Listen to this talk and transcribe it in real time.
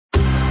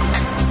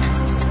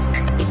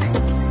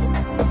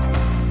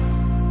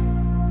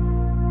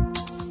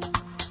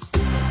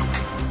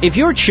If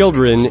your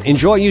children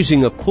enjoy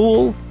using a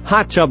pool,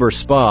 hot tub, or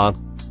spa,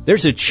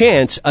 there's a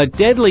chance a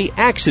deadly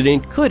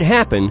accident could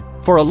happen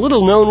for a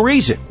little-known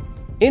reason.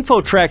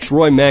 InfoTrack's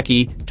Roy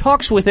Mackey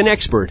talks with an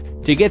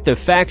expert to get the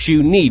facts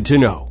you need to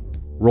know.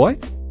 Roy?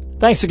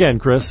 Thanks again,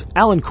 Chris.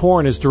 Alan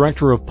Korn is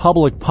Director of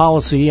Public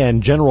Policy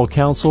and General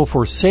Counsel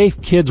for Safe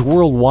Kids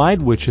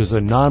Worldwide, which is a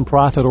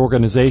nonprofit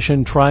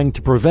organization trying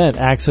to prevent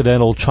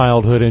accidental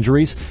childhood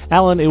injuries.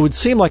 Alan, it would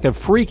seem like a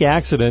freak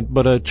accident,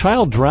 but a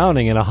child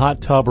drowning in a hot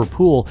tub or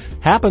pool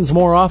happens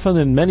more often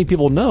than many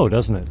people know,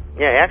 doesn't it?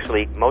 Yeah,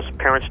 actually, most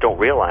parents don't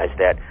realize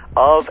that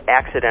of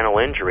accidental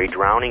injury,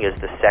 drowning is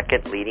the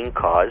second leading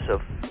cause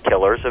of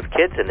killers of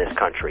kids in this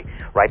country,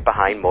 right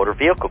behind motor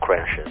vehicle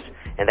crashes.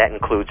 And that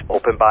includes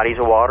open bodies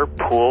of water,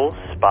 pools,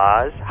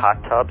 spas,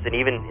 hot tubs, and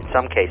even, in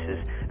some cases,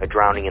 a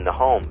drowning in the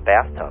home,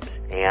 bathtubs.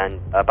 And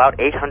about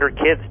 800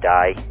 kids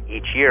die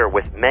each year,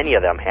 with many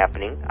of them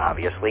happening,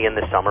 obviously, in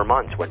the summer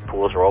months when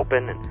pools are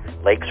open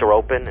and lakes are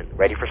open and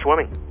ready for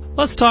swimming.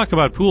 Let's talk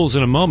about pools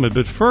in a moment,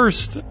 but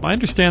first, I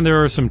understand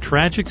there are some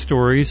tragic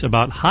stories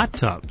about hot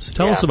tubs.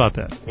 Tell us about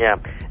that. Yeah.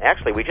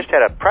 Actually, we just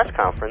had a press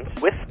conference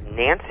with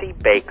Nancy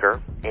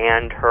Baker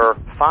and her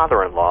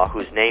father-in-law,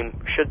 whose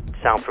name should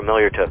sound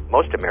familiar to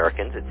most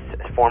Americans.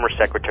 It's former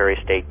Secretary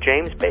of State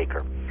James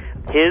Baker.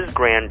 His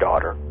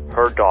granddaughter,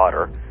 her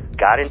daughter,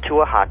 got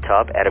into a hot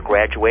tub at a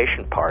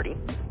graduation party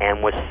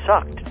and was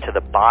sucked to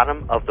the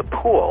bottom of the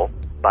pool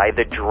by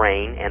the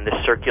drain and the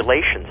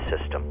circulation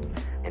system.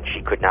 And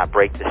she could not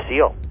break the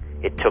seal.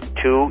 It took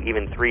 2,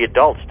 even 3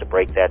 adults to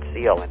break that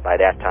seal, and by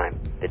that time,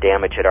 the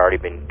damage had already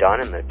been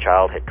done and the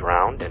child had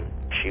drowned, and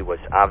she was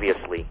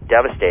obviously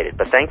devastated.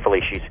 But thankfully,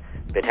 she's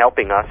been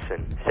helping us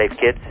and Safe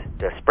Kids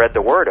to spread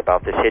the word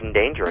about this hidden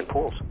danger in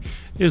pools.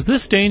 Is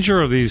this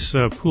danger of these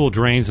pool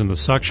drains and the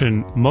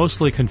suction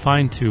mostly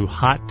confined to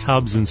hot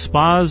tubs and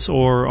spas,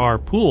 or are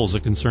pools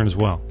a concern as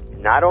well?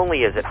 Not only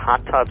is it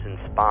hot tubs and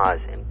spas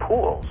and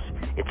pools,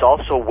 it's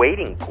also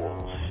wading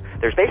pools.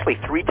 There's basically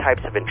 3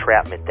 types of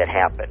entrapment that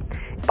happen.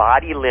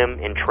 Body limb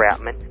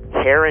entrapment,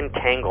 hair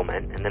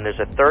entanglement, and then there's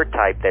a third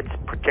type that's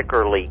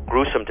particularly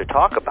gruesome to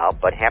talk about,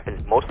 but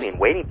happens mostly in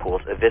wading pools,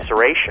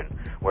 evisceration,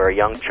 where a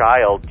young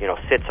child,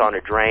 sits on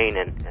a drain,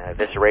 and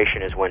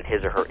evisceration is when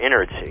his or her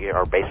innards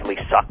are basically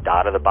sucked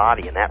out of the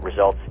body, and that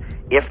results,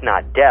 if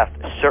not death,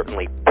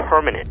 certainly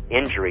permanent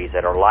injuries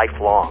that are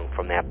lifelong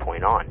from that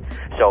point on.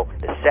 So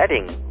the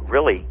setting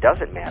really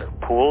doesn't matter.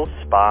 Pools,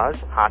 spas,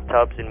 hot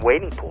tubs, and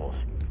wading pools.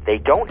 They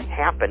don't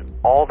happen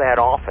all that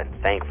often,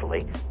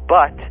 thankfully,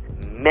 but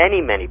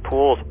many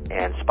pools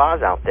and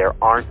spas out there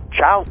aren't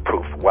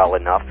child-proof well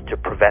enough to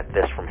prevent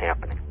this from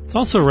happening. It's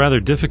also rather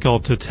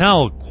difficult to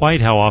tell quite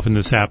how often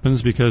this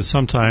happens because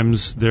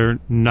sometimes they're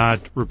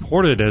not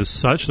reported as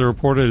such. They're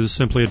reported as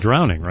simply a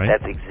drowning, right?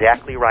 That's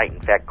exactly right.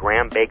 In fact,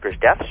 Graham Baker's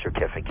death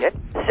certificate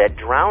said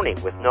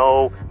drowning with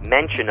no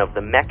mention of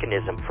the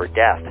mechanism for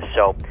death.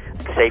 So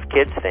Safe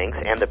Kids thinks,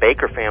 and the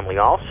Baker family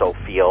also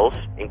feels,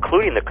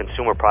 including the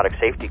Consumer Product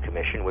Safety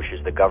Commission, which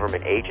is the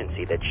government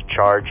agency that's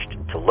charged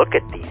to look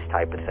at these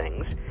type of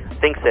things,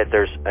 thinks that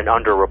there's an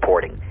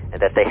underreporting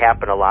and that they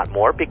happen a lot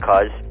more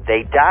because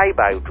they die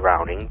by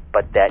drowning,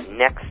 but that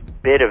next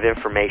bit of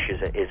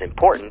information is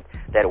important,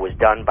 that it was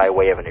done by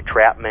way of an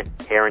entrapment,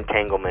 hair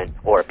entanglement,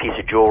 or a piece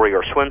of jewelry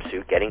or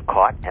swimsuit getting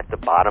caught at the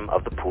bottom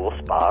of the pool,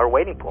 spa, or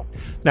wading pool.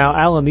 Now,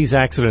 Alan, these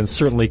accidents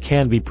certainly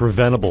can be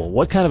preventable.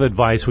 What kind of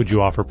advice would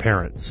you offer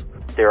parents?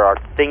 There are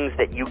things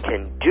that you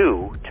can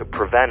do to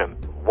prevent them,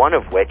 one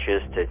of which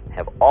is to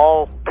have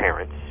all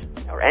parents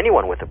or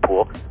anyone with a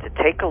pool to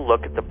take a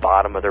look at the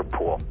bottom of their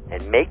pool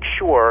and make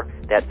sure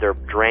that their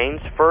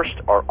drains first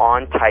are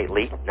on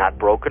tightly, not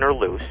broken or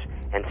loose,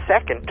 and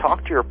second,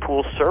 talk to your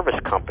pool service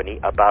company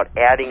about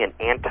adding an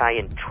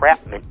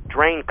anti-entrapment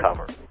drain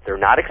cover. They're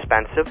not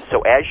expensive,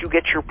 so as you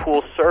get your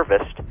pool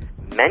serviced,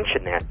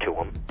 mention that to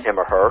him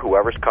or her,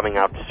 whoever's coming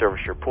out to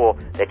service your pool,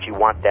 that you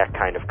want that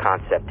kind of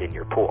concept in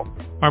your pool.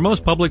 Are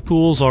most public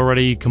pools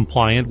already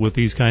compliant with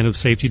these kind of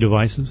safety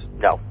devices?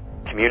 No.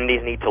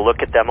 Communities need to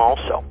look at them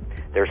also.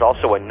 There's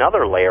also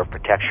another layer of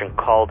protection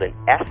called an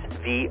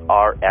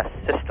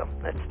SVRS system.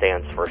 That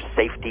stands for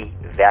Safety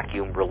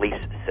Vacuum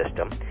Release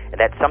System. And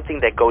that's something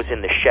that goes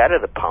in the shed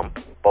of the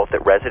pump, both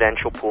at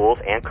residential pools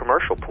and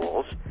commercial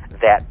pools,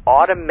 that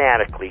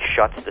automatically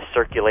shuts the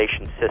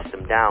circulation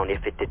system down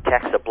if it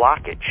detects a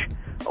blockage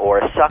or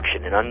a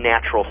suction, an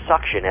unnatural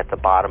suction at the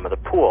bottom of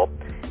the pool.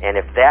 And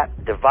if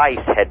that device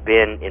had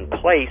been in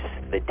place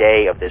the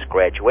day of this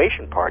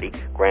graduation party,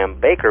 Graham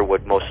Baker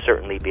would most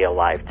certainly be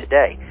alive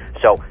today.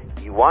 So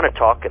you want to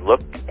talk and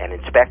look and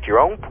inspect your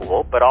own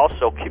pool, but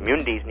also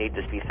communities need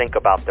to think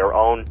about their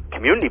own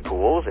community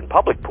pools and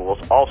public pools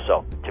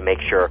also to make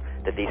sure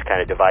that these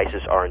kind of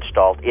devices are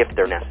installed if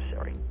they're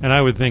necessary. And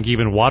I would think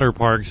even water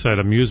parks at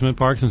amusement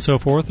parks and so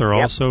forth are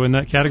also in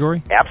that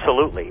category?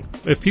 Absolutely.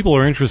 If people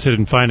are interested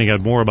in finding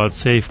out more about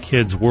Safe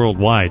Kids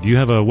Worldwide, you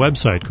have a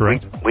website,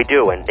 correct? We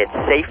do, and it's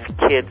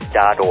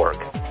safekids.org.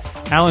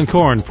 Alan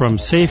Korn from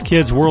Safe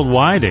Kids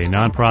Worldwide, a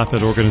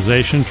nonprofit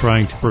organization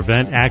trying to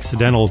prevent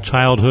accidental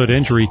childhood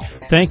injury.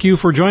 Thank you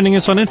for joining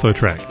us on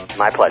InfoTrack.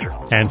 My pleasure.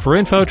 And for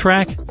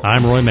InfoTrack,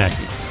 I'm Roy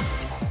Mackey.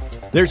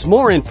 There's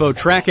more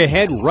InfoTrack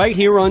ahead right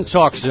here on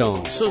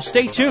TalkZone, so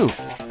stay tuned.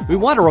 We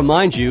want to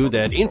remind you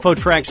that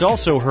InfoTrack's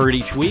also heard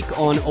each week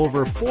on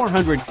over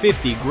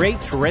 450 great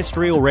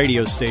terrestrial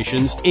radio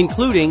stations,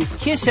 including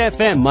KISS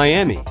FM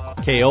Miami,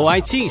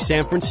 KOIT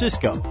San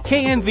Francisco,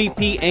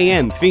 KMVP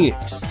AM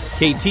Phoenix,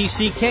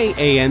 KTCK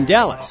AM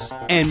Dallas,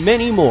 and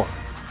many more.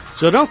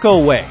 So don't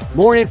go away.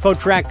 More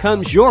InfoTrack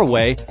comes your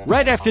way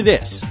right after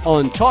this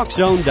on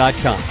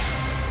TalkZone.com.